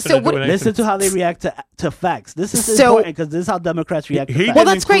 Listen to how they react to facts. This is important because this is how Democrats react to facts. Well,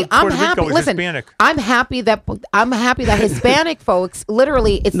 that's great. I'm happy. Listen, I'm happy that Hispanic folks,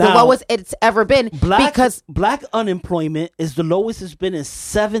 literally, it's the lowest it's ever been. Because black unemployment is the lowest it's been in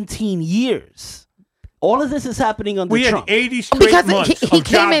 17 years. All of this is happening under Trump. We had 80 straight months he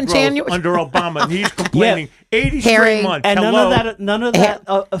came in January under Obama, and he's complaining. 80 straight months. And none of that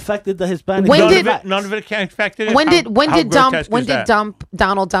affected the Hispanic. None of it affected it. When did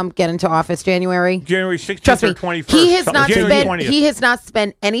Donald Trump get into office? January 16th or 21st. He has not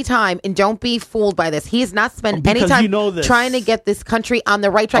spent any time, and don't be fooled by this. He has not spent any time trying to get this country on the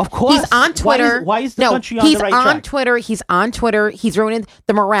right track. Of course. He's on Twitter. Why is the country on the right track? He's on Twitter. He's ruining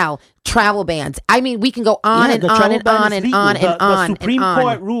the morale. Travel bans. I mean, we can go on and on and on and on and on. The Supreme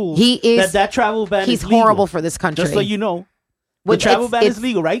Court ruled that travel ban is legal. He's horrible for this country. Just so you know. The travel ban is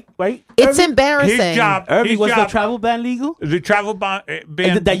legal, right? It's embarrassing. His job. Was the travel ban legal? The travel ban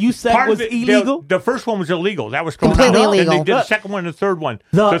that you said was illegal? The first one was illegal. That was completely illegal. And they did the second one and the third one.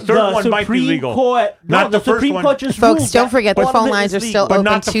 The third one might be legal. Not the Supreme Court just Folks, don't forget, the phone lines are still open,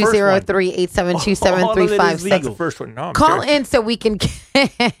 203-872-7356. That's the first one. No, call in so we can...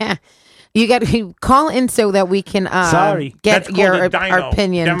 You got to call in so that we can get your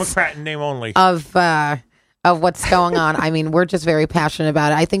opinions. Democrat in name only. Of what's going on. I mean, we're just very passionate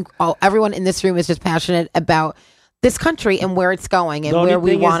about it. I think everyone in this room is just passionate about this country and where it's going and where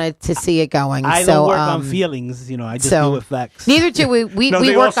we wanted to see it going. I don't work on feelings, I just do with facts. Neither do we. We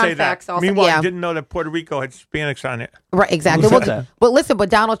work on facts also. Meanwhile, I didn't know that Puerto Rico had Hispanics on it. Right, exactly. Well, listen,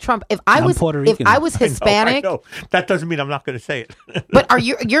 but Donald Trump, if I was Hispanic, I know. That doesn't mean I'm not going to say it. But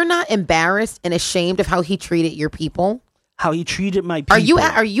you're not embarrassed and ashamed of how he treated your people? How he treated my people. Are you a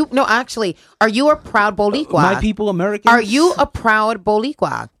proud Boricua? My people, Americans. Are you a proud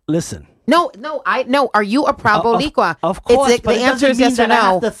Boricua? Listen. No. Are you a proud Boricua? Of course, but the answer is yes or no.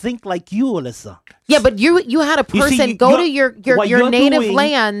 I have to think like you, Alyssa. Yeah, but you had a person go to your native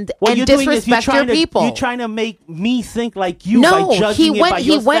land and disrespect your people. You're trying to make me think like you by judging it by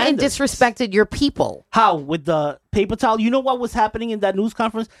your he went and disrespected your people. How? With the paper towel? You know what was happening in that news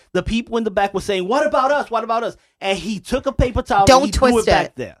conference? The people in the back were saying, "What about us? What about us?" And he took a paper towel and he threw it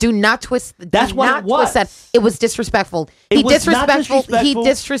back there. Do not twist. That's what it was. It was disrespectful. He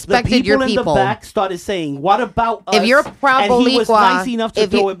disrespected your people. In the back started saying, "What about us?" If you're a proud Boricua, he was nice enough to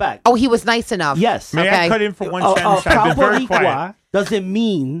throw it back. Oh, he was nice enough. Yes. May I cut in for one sentence? I've been very quiet. Doesn't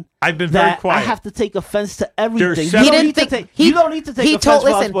mean I've been very quiet. I have to take offense to everything. You don't need to take offense to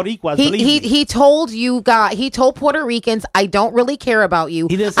us Boricuas. He told Puerto Ricans, I don't really care about you.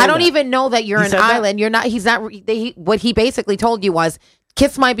 I don't even know that you're an island. You're not. He's not. What he basically told you was,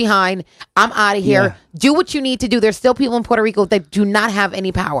 kiss my behind. I'm out of here. Yeah. Do what you need to do. There's still people in Puerto Rico that do not have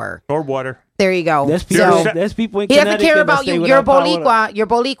any power or water. There you go. There's people in he doesn't care about you. You're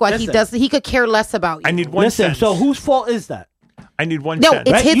Boricua. He could care less about you. I need one sentence. So whose fault is that? I need 1 No, cent.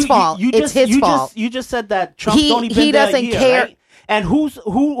 it's his fault. It's his fault. You just said that Trump's only been he there doesn't a year, care. right? And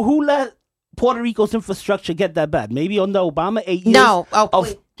who let Puerto Rico's infrastructure get that bad? Maybe under Obama, 8 years of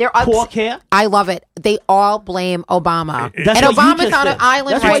poor care? I love it. They all blame Obama. That's and what Obama's on an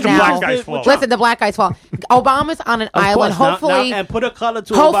island That's right the now. black guy's fault. Listen, the black guy's fault. Obama's on an island. Hopefully, and put a color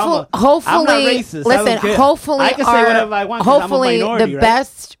to Obama. Hopefully, I'm not racist. listen. I don't care. Hopefully, I can say whatever I want. Hopefully, I'm a minority, the right?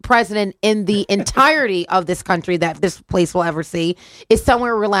 best president in the entirety of this country that this place will ever see is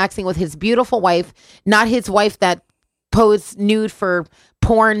somewhere relaxing with his beautiful wife, not his wife that posed nude for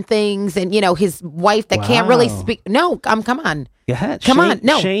porn things, and his wife that can't really speak. No, come on. Come on.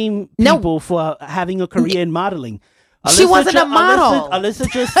 No. Shame people for having a career in modeling. She wasn't a model. Alyssa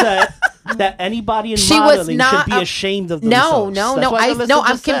just said that anybody in modeling should be ashamed of themselves. No. I'm comparing. That's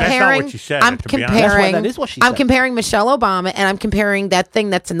not what she said, I'm to be honest. comparing. That is what she said. I'm comparing Michelle Obama, and I'm comparing that thing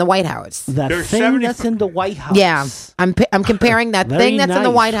that's in the White House. That thing that's in the White House. Yeah, I'm comparing that thing that's in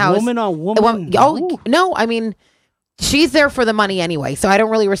the White House. Woman on woman. No, I mean, she's there for the money anyway, so I don't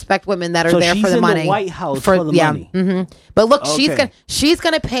really respect women that are there for the money. The White House for the money. Mm-hmm. But look, she's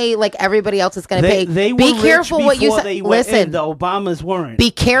gonna pay like everybody else is gonna pay. They be were careful rich what you before say. they went in. Listen, The Obamas weren't. be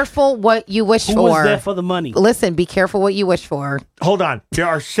careful what you wish Who for. was there for the money? Listen, be careful what you wish for. Hold on. There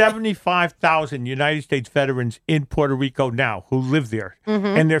are 75,000 United States veterans in Puerto Rico now who live there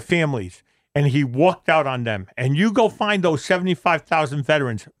and their families. And he walked out on them. And you go find those 75,000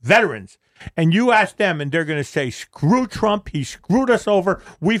 veterans, and you ask them, and they're going to say, screw Trump. He screwed us over.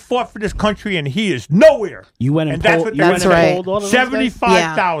 We fought for this country, and he is nowhere. You went and that's polled, what all of them?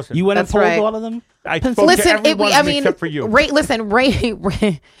 75,000. You went and polled all of them? I spoke to everyone except for you. Ray, it was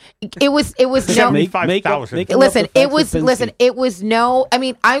no 75,000. It was no. I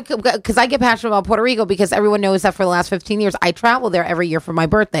mean, because I get passionate about Puerto Rico because everyone knows that for the last 15 years I travel there every year for my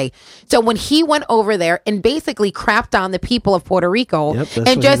birthday. So when he went over there and basically crapped on the people of Puerto Rico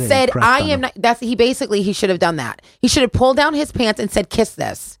and just said, "I am not," he should have done that. He should have pulled down his pants and said, "Kiss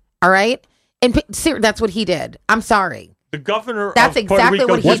this." All right, and that's what he did. I'm sorry. The governor That's of Puerto exactly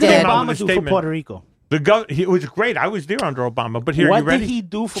Rico what he just did. came out Obama with a do for statement. Puerto Rico? It was great. I was there under Obama. But here, what you ready? did he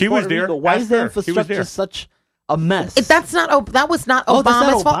do for she Puerto was there. Rico? Why is the He was infrastructure there. such a mess? That was not Oh, that's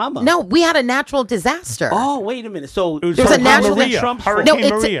Obama's not fault. Obama. No, we had a natural disaster. Oh, wait a minute. So It was There's a natural Hurricane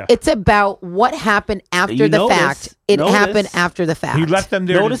Maria. It's about what happened after You the know fact. this. It Know happened this. after the fact. He left them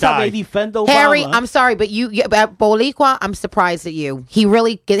there notice to how die. they defend Obama. Harry, I'm sorry, but about Boricua, I'm surprised at you. He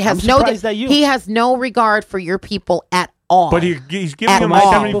really has I'm surprised at you. He has no regard for your people at all. But he's giving At them all.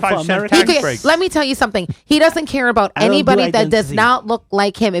 a 75-cent tax break. Let me tell you something. He doesn't care about I don't do anybody that does identity. not look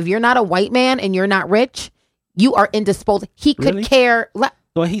like him. If you're not a white man and you're not rich, you are indisposable. He could Really? care.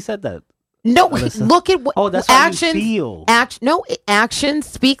 Well, he said that. No, Alyssa. look at what. Oh, that's how you actions. feel. Actions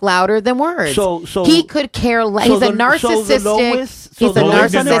speak louder than words. So he could care less. He's a narcissistic. So the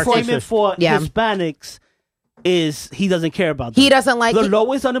lowest narcissistic. unemployment for Yeah. Hispanics is he doesn't care about them. He doesn't like the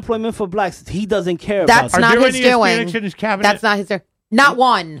lowest unemployment for blacks. He doesn't care That's about not Are there his any doing. Hispanics in his cabinet? That's not his doing. Not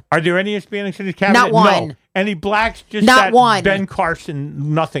one. Are there any Hispanics in his cabinet? Not one. No. Any blacks? Just Not that one. Ben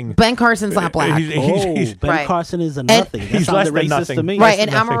Carson, nothing. Ben Carson's not black. He's Ben Right. Carson is a nothing. That he's less sounded than racist nothing. to me. Right,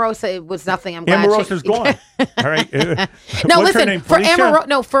 and nothing. Omarosa was nothing. I'm glad Omarosa's gone. All right. No, What's her listen, name? for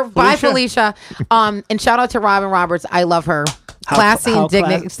Felicia? bye Felicia. And shout out to Robin Roberts. I love her. Classy how and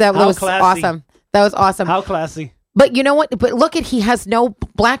dignified. class- That how was classy. awesome. That was awesome. How classy. But you know what? But look at, he has no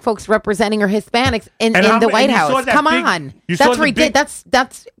black folks representing or Hispanics in And how the many- White and you saw House. that Come big- on, you saw that's the big- ridiculous.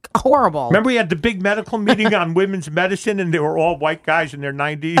 That's horrible. Remember, we had the big medical meeting on women's medicine, and they were all white guys in their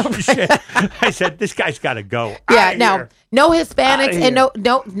 90s. I said, "This guy's got to go." Yeah, Outta no here. Hispanics and no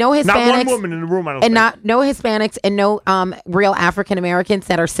Hispanics. Not one woman in the room. I don't and think. no Hispanics and no real African Americans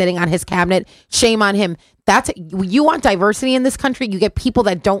that are sitting on his cabinet. Shame on him. You want diversity in this country. You get people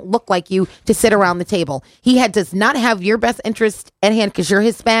that don't look like you to sit around the table. He does not have your best interest at hand because you're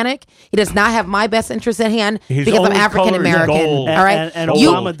Hispanic. He does not have my best interest at hand His because I'm only African American. color is All gold. right, And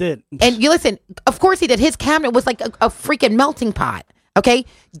Obama did. And you listen. Of course he did. His cabinet was like a freaking melting pot. Okay,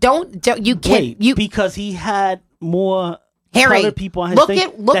 don't you can't Wait, because he had more Harry, colored people on his look thing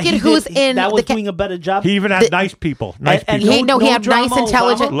at that he who's did, in that was the doing a better job. He even had nice people. Nice and people. he had drama, nice,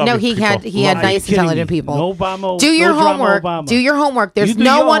 intelligent. Obama. No, Love he his had people. he had Love nice, his intelligent me? people. No Obama. Do your no drama homework. Obama. Do your homework. There's You do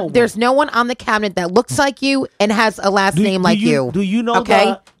no your one. homework. There's no one on the cabinet that looks like you and has a last name like you. Do you know?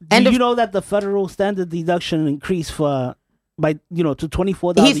 Okay. Do you know that the federal standard deduction increased by to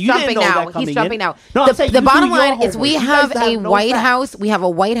 $24? He's jumping now. He's jumping now. No, I'm saying the you bottom do your line is homework. we You have guys a no White facts. House. We have a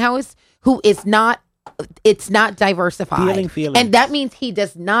White House who is not. It's not diversified, Feelings. and that means he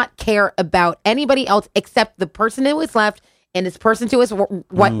does not care about anybody else except the person who is left and his person to his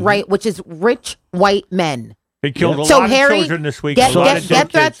right, which is rich white men. They killed a lot of children this week.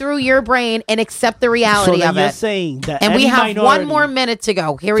 Get that through your brain and accept the reality of it. You're saying that and we have one more minute to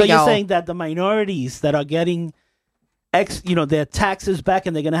go. Here we go. So you're saying that the minorities that are getting their taxes back,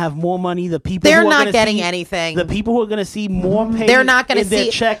 and they're going to have more money. The people they're not getting anything. The people who are going to see more pay. They're not going to see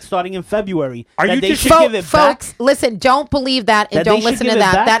their checks starting in February. Are you just give it folks? Back? Listen, don't believe that, and don't listen to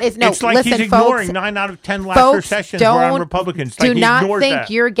that. That is no. It's like listen, he's ignoring folks, 9 out of 10 last recessions were on Republicans. Do not think that.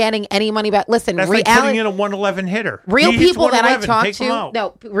 You're getting any money back. Listen, that's like putting in a 111 hitter. Real people that I talk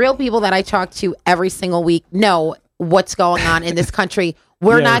to, real people that I talk to every single week know what's going on in this country.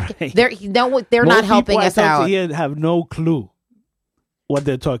 We're not. Right. They're not helping us out. Here have no clue what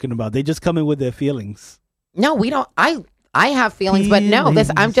they're talking about. They just come in with their feelings. No, we don't. I have feelings, but no,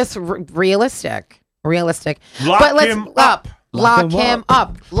 I'm just realistic. Lock him up. Lock him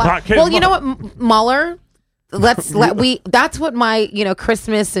up. Well, you know what, Mueller? That's what my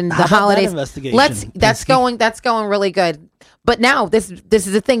Christmas and the holidays. That's going really good. But now this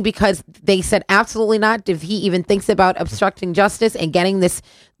is the thing, because they said absolutely not if he even thinks about obstructing justice and getting this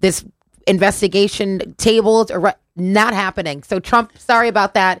investigation tabled or not happening. So Trump, sorry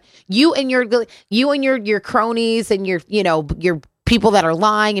about that. You and your cronies and your people that are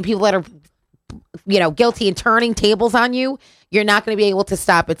lying and people that are guilty and turning tables on you. You're not going to be able to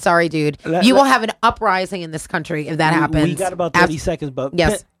stop it. Sorry, dude. You will have an uprising in this country if that happens. We got about 30 seconds, but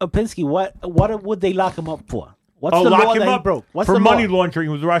yes. Pinsky, what would they lock him up for? What's the law that he broke? For money laundering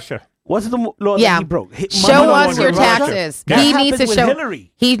with Russia. What's the law that he broke? Show us your taxes. He needs to show.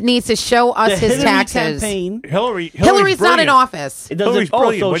 Hillary. He needs to show us his taxes. Hillary's not in office. Hillary's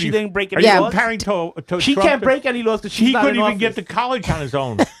brilliant. So she didn't break any laws. She Trump, can't break any laws because he couldn't even get to college on his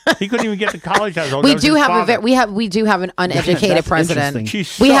own. He couldn't even get to college on his own. We do have an uneducated president.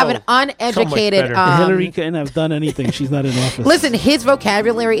 We have an uneducated. Hillary couldn't have done anything. She's not in office. Listen, his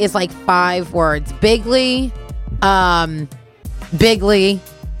vocabulary is like 5 words. Bigly. I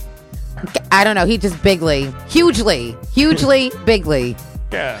don't know. He just bigly, hugely, bigly.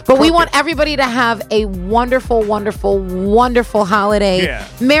 Yeah. But we want everybody to have a wonderful, wonderful, wonderful holiday. Yeah.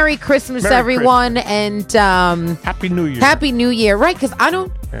 Merry Christmas, everyone, and Happy New Year. Happy New Year, right? Because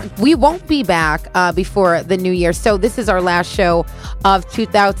we won't be back before the New Year. So this is our last show of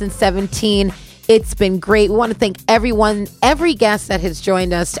 2017. It's been great. We want to thank everyone, every guest that has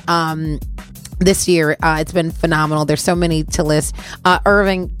joined us this year. It's been phenomenal. There's so many to list.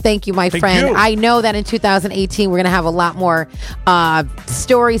 Irving, thank you, my friend. You. I know that in 2018 we're going to have a lot more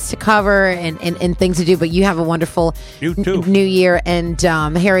stories to cover and things to do, but you have a wonderful new year. And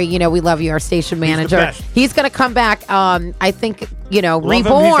Harry, we love you, our station manager. He's going to come back, I think, reborn. He's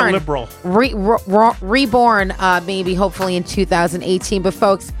a liberal. Reborn, maybe, hopefully in 2018. But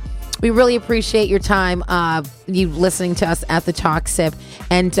folks, we really appreciate your time, you listening to us at the Talk Sip,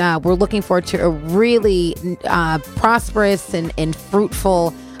 and we're looking forward to a really prosperous and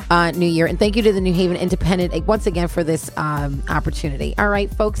fruitful new year. And thank you to the New Haven Independent once again for this opportunity. All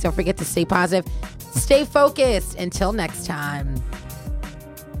right, folks, don't forget to stay positive, stay focused. Until next time.